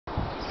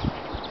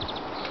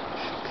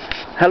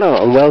Hello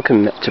and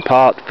welcome to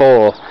part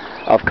 4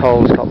 of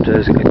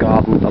Colscopters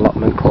Garden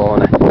Allotment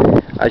Corner.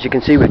 As you can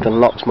see, we've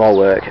done lots more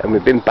work and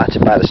we've been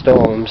battered by the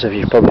storms, as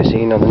you've probably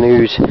seen on the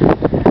news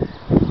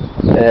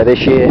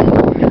this year.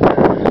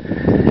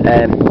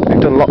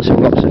 We've done lots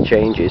of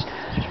changes.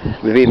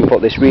 We've even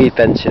put this reed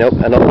fencing up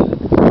and other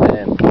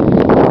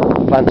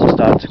plants are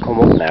starting to come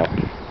up now.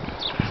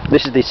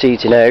 This is the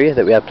seating area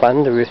that we had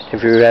planned,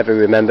 if you ever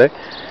remember.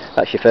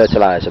 That's your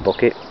fertiliser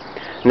bucket.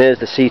 And there's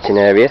the seating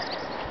area.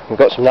 We've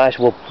got some nice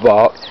wood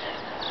bark,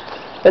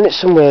 and it's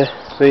somewhere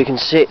where you can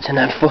sit and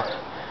have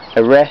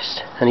a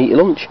rest and eat your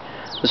lunch.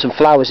 There's some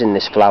flowers in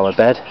this flower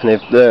bed, and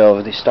they're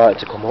already starting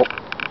to come up.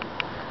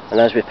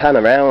 And as we pan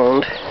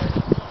around,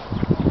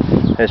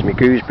 there's my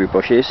gooseberry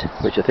bushes,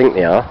 which I think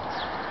they are.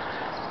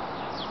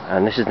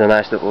 And this is the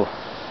nice little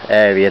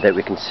area that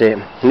we can sit.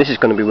 And this is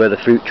going to be where the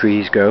fruit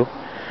trees go,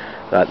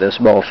 like the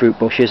small fruit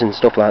bushes and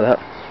stuff like that.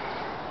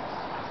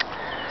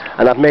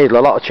 And I've made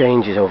a lot of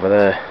changes over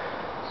there.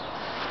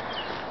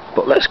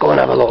 But let's go and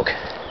have a look.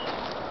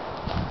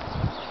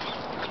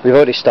 We've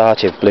already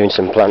started gluing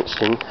some plants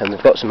in, and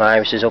we've got some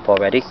irises up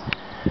already.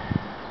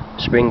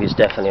 Spring is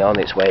definitely on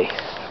its way.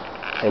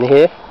 In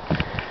here,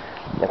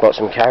 I've got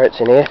some carrots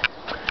in here,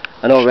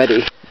 and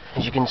already,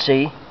 as you can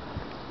see,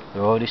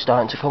 they're already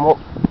starting to come up.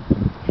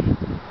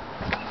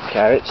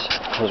 Carrots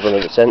was one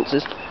of the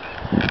sensors.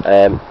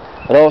 And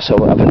also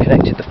I've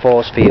connected the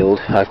force field.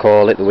 I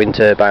call it the wind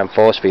turbine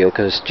force field,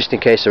 because just in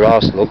case there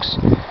are slugs,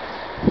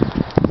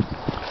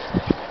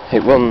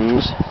 it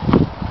runs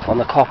on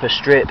the copper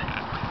strip.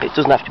 It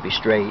doesn't have to be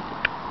straight,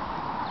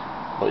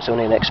 but it's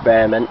only an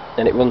experiment,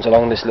 and it runs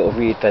along this little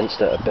reed fence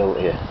that I built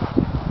here.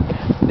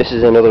 This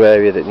is another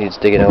area that needs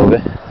digging over,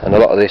 and a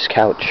lot of this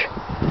couch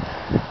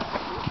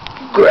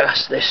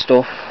grass, this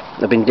stuff,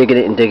 I've been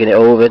digging it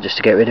over just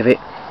to get rid of it,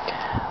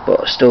 but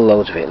there's still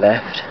loads of it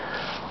left.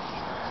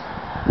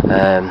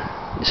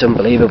 It's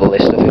unbelievable,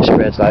 this stuff, it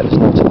spreads like there's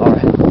no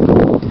tomorrow.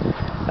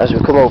 As we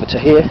come over to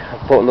here,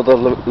 I've put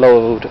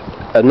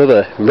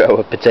another row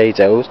of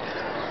potatoes,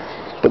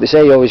 but they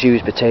say you always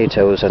use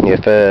potatoes on your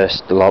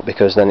first lot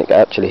because then it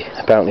actually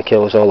apparently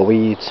kills all the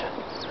weeds.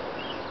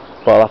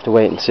 But I'll have to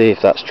wait and see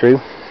if that's true.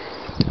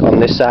 On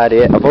this side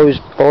here, I've always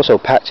also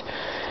packed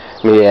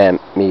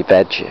me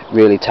veg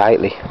really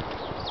tightly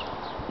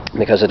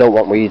because I don't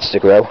want weeds to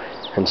grow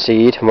and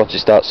seed, and once you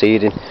start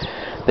seeding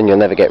then you'll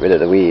never get rid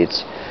of the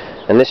weeds.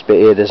 And this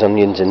bit here, there's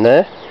onions in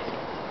there.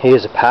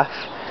 Here's a path,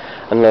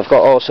 and I've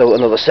got also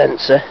another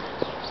sensor.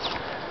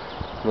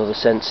 Another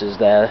sensors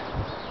there.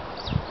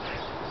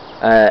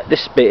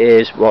 This bit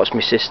is what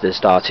my sister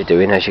started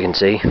doing, as you can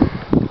see,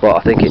 but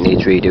I think it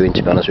needs redoing,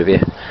 to be honest with you,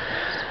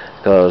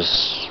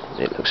 because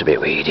it looks a bit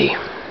weedy.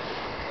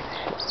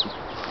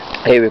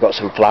 Here we've got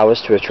some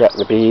flowers to attract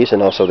the bees,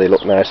 and also they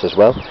look nice as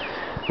well,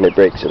 and it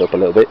breaks it up a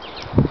little bit.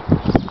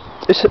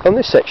 On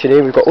this section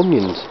here we've got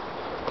onions.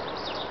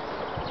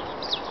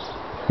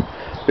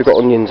 We've got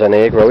onions on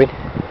here growing.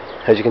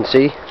 As you can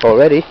see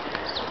already,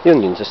 the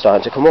onions are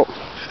starting to come up.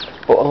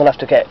 But I'm going to have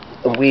to get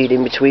a weed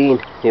in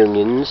between the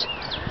onions,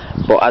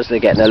 but as they're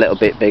getting a little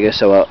bit bigger,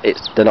 so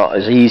they're not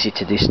as easy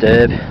to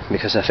disturb,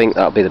 because I think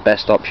that'll be the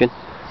best option.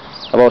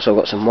 I've also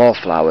got some more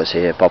flowers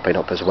here popping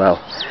up as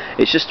well.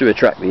 It's just to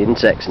attract the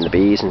insects and the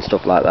bees and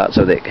stuff like that,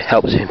 so that it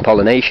helps in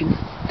pollination.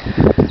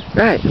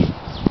 Right,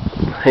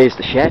 here's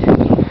the shed.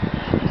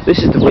 This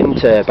is the wind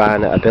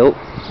turbine that I built.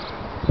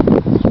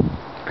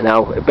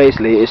 Now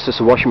basically it's just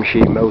a washing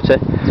machine motor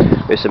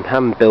with some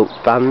hand-built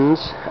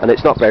fans, and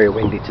it's not very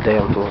windy today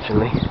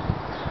unfortunately,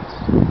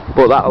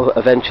 but that'll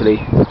eventually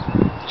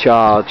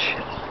charge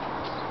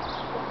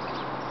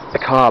a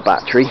car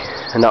battery,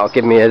 and that'll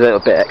give me a little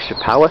bit extra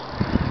power.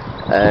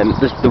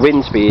 The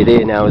wind speed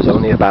here now is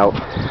only about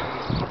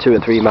 2 or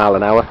 3 miles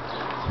an hour,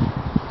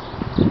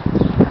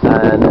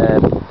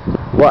 and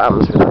what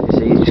happens with that, you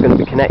see, it's going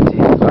to be connected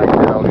right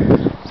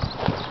down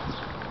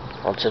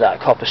onto that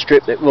copper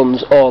strip that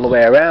runs all the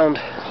way around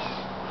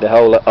the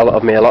whole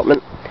of my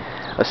allotment.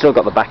 I've still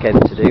got the back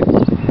end to do.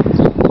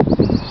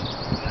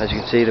 As you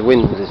can see, the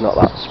wind is not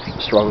that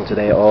strong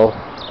today at all.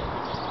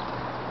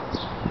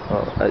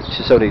 Well, it's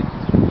just only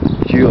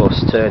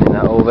just turning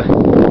that over.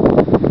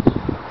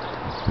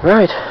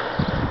 Right,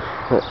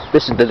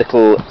 this is the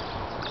little,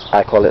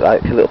 I call it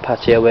like a little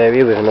patio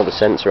area with another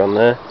sensor on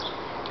there.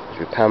 As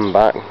we pan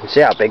back, you can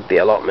see how big the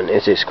allotment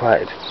is. It's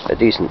quite a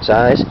decent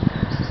size.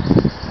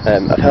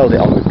 I've held it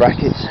on with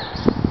brackets.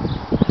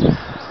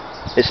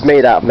 It's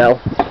made out of metal,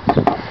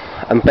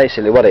 and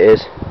basically what it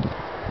is,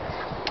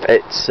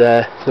 it's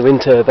the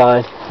wind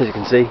turbine, as you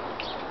can see,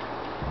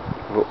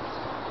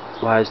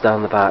 wires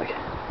down the back.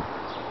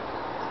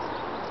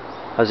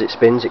 As it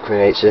spins, it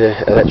creates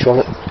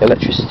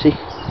electricity.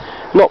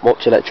 Not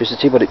much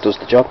electricity, but it does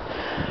the job.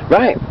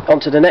 Right, on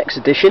to the next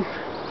addition.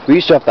 We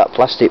used to have that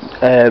plastic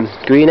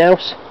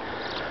greenhouse,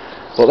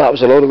 but that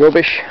was a load of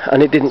rubbish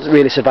and it didn't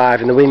really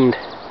survive in the wind.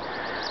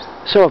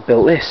 So I've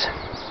built this.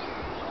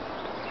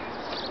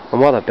 And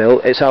what I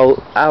built, it's out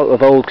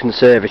of old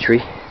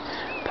conservatory,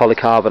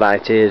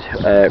 polycarbonated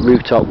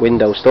rooftop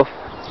window stuff.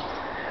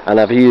 and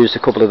I've used a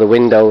couple of the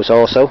windows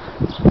also,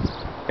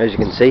 as you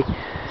can see,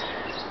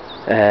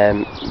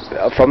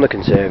 from the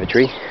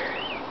conservatory.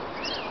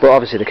 But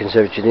obviously the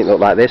conservatory didn't look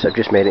like this. I've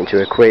just made it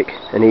into a quick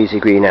and easy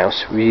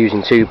greenhouse. We're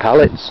using 2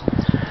 pallets,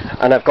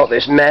 and I've got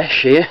this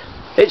mesh here.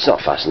 It's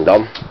not fastened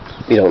on,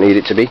 you don't need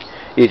it to be.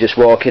 You just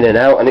walk in and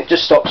out and it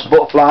just stops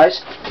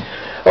butterflies.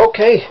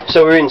 Okay,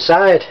 so we're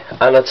inside,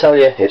 and I tell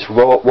you, it's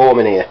warm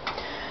in here.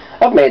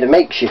 I've made a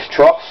makeshift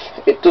trough.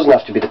 It doesn't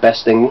have to be the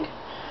best thing,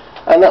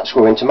 and that's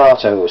growing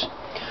tomatoes.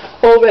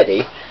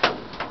 Already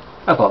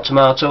I've got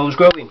tomatoes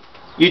growing.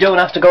 You don't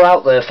have to go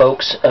out there,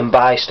 folks, and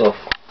buy stuff.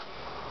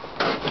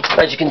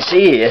 As you can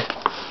see here,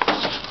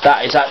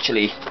 that is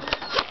actually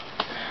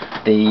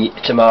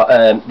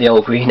the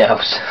old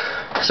greenhouse.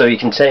 So you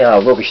can see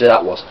how rubbish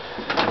that was.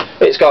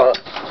 It's got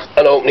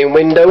an opening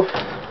window,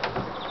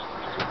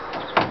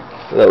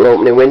 a little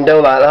opening window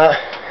like that.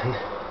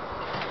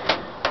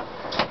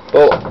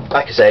 But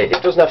like I say,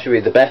 it doesn't have to be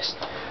the best.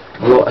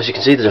 But as you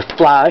can see, there's a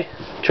fly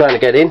trying to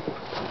get in.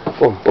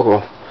 Oh,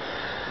 bugger off.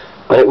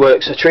 And it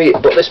works a treat.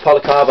 But this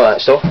polycarbonate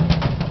stuff,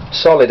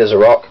 solid as a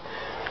rock.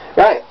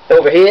 Right,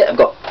 over here I've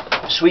got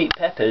sweet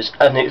peppers,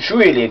 and it's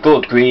really a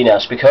good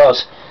greenhouse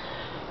because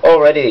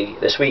already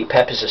the sweet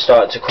peppers are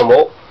starting to come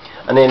up.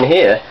 And in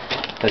here,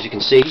 as you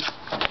can see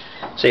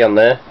on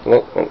there,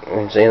 look,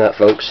 you see that,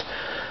 folks,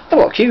 I've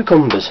got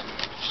cucumbers.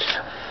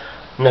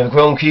 Never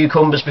grown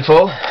cucumbers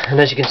before, and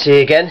as you can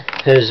see again,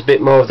 there's a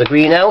bit more of the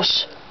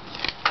greenhouse,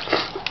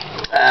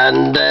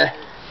 and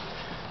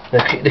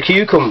the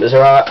cucumbers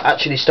are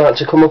actually starting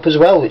to come up as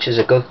well, which is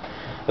a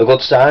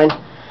good sign.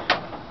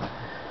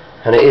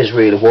 And it is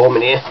really warm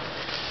in here.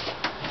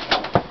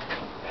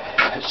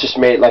 It's just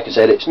made, like I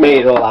said, it's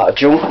made all out of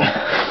junk.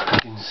 You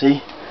can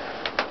see.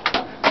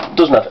 It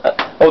doesn't have.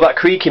 Oh, that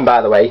creaking,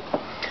 by the way,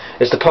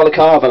 is the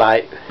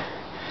polycarbonate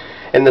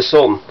in the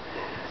sun.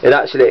 It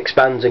actually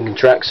expands and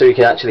contracts, so you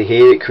can actually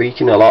hear it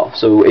creaking a lot.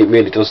 So it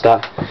really does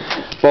that.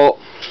 But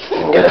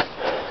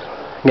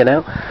get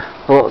out.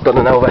 Oh, it's got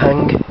an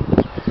overhang.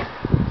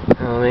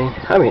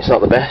 I mean, it's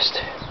not the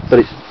best, but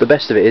it's the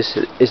best of it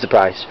is the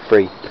price,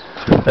 free.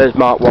 There's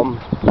Mark 1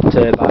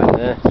 turbine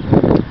there.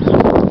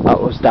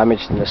 That was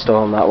damaged in the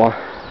storm, that one.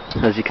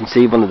 As you can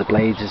see, one of the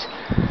blades is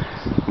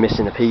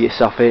missing a piece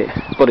off it,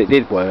 but it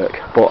did work.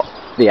 But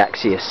the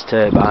Axius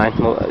turbine,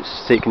 look,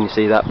 can you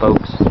see that,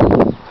 folks?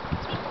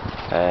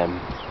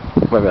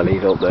 Whether I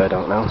leave it up there, I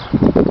don't know.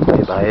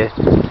 Right by here.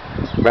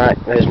 Right,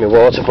 there's my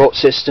water butt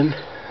system.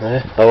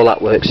 All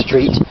that works a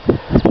treat.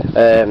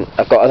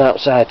 I've got an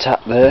outside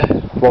tap there,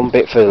 one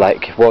bit for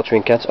like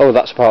watering cans. Oh,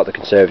 that's part of the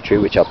conservatory,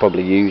 which I'll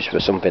probably use for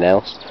something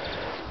else.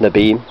 The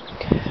beam,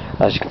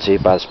 as you can see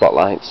by the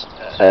spotlights.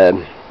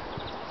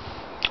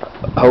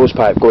 Hose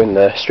pipe going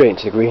there straight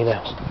into the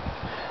greenhouse.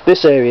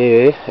 This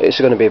area here, it's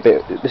going to be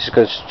this is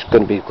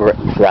going to be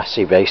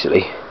grassy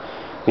basically.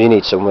 You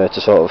need somewhere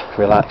to sort of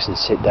relax and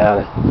sit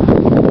down,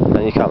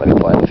 and you can't really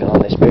put anything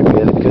on this bit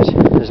really because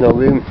there's no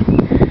room.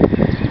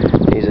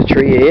 There's a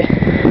tree here,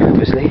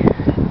 obviously.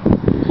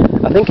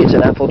 I think it's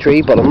an apple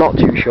tree, but I'm not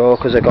too sure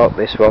because I got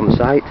this from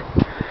site,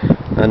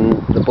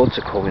 and the buds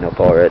are coming up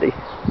already.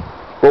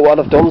 But what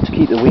I've done to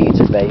keep the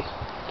weeds at bay,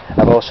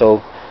 I've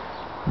also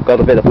got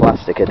a bit of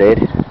plastic. I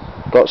did.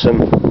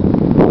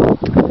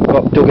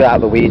 Dug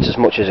out the weeds as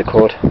much as I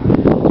could,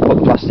 put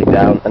the plastic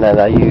down, and then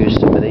I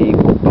used some of the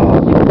wood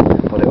bark,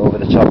 put it over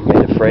the top,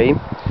 made a frame.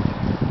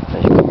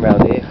 As you come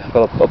round here, I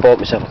bought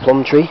myself a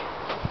plum tree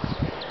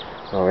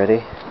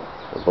already.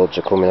 The buds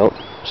are coming up,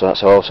 so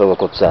that's also a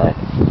good sign.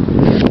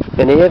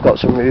 In here I've got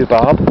some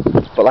rhubarb,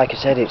 but like I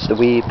said, it's the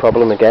weed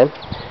problem again,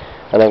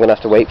 and I'm going to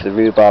have to wait for the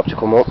rhubarb to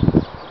come up.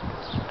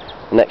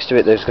 Next to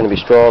it there's going to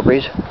be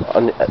strawberries,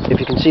 and if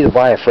you can see the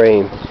wire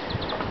frame,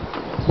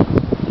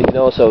 you can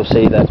also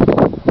see that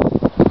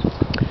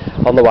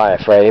on the wire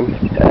frame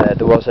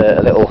there was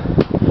a little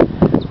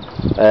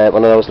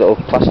one of those little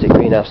plastic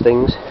greenhouse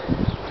things,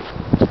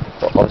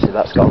 but obviously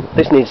that's gone.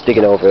 This needs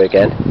digging over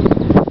again.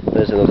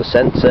 There's another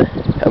sensor,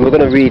 and we're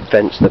going to reed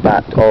fence the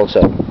back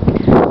also.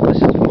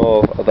 This is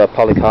more of a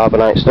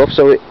polycarbonate stuff,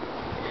 so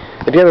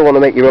if you ever want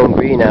to make your own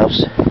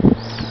greenhouse,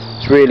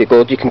 it's really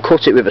good. You can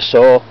cut it with a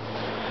saw.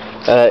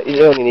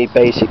 You only need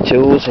basic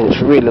tools, and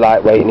it's really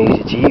lightweight and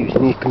easy to use,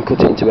 and you can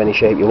cut it into any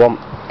shape you want.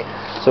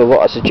 So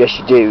what I suggest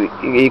you do,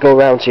 you go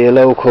around to your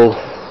local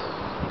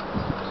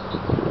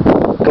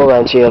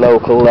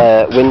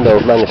window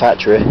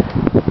manufacturer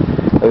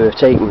who have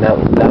taken down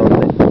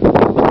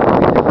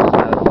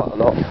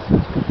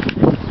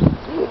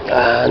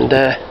and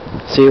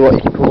see what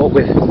you can come up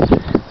with.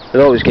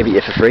 They'll always give it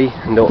you for free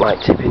and don't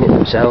like tipping it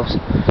themselves.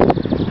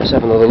 Let's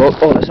have another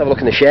look. Oh, let's have a look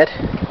in the shed.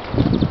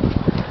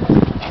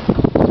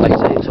 Like I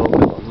say, it's all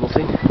built on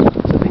nothing.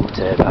 It's a wind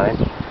turbine.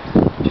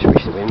 Just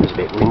wish the wind was a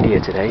bit windier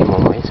today in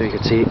one way so you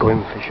could see it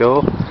going for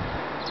sure.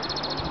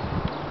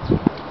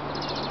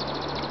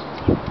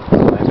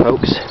 Right,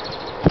 folks.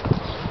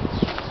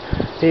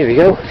 Here we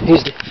go.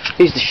 Here's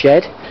the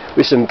shed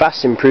with some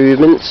vast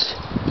improvements.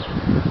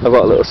 I've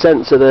got a little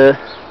sensor there,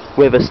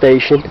 weather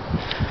station.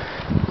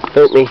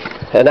 Built me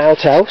an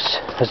outhouse,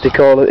 as they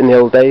call it in the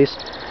old days.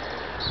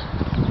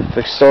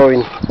 for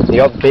storing the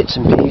odd bits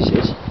and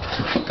pieces.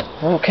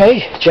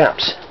 Okay,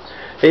 chaps,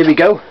 here we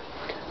go.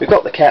 We've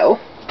got the kettle,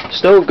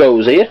 stove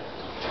goes here,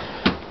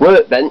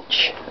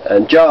 workbench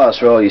and jars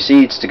for all your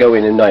seeds to go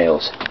in and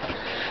nails.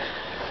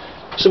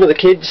 Some of the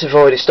kids have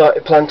already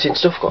started planting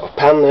stuff. Got a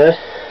pan there,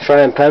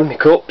 frying pan, my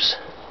cups,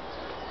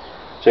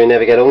 so you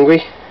never get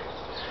hungry.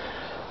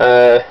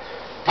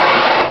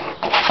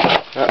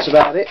 That's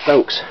about it,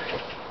 folks.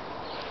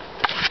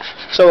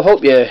 So I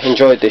hope you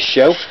enjoyed this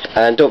show,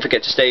 and don't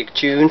forget to stay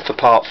tuned for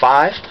part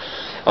 5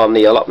 on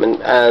the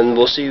allotment, and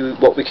we'll see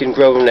what we can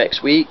grow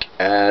next week.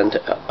 And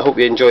I hope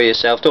you enjoy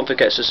yourself. Don't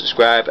forget to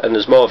subscribe, and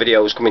there's more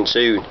videos coming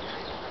soon.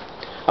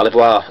 Au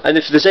revoir. And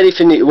if there's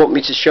anything that you want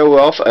me to show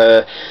off,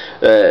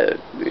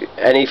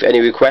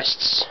 any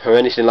requests or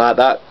anything like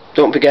that,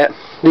 don't forget,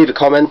 leave a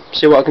comment,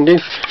 see what I can do.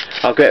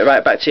 I'll get it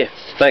right back to you.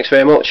 Thanks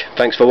very much.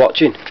 Thanks for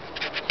watching.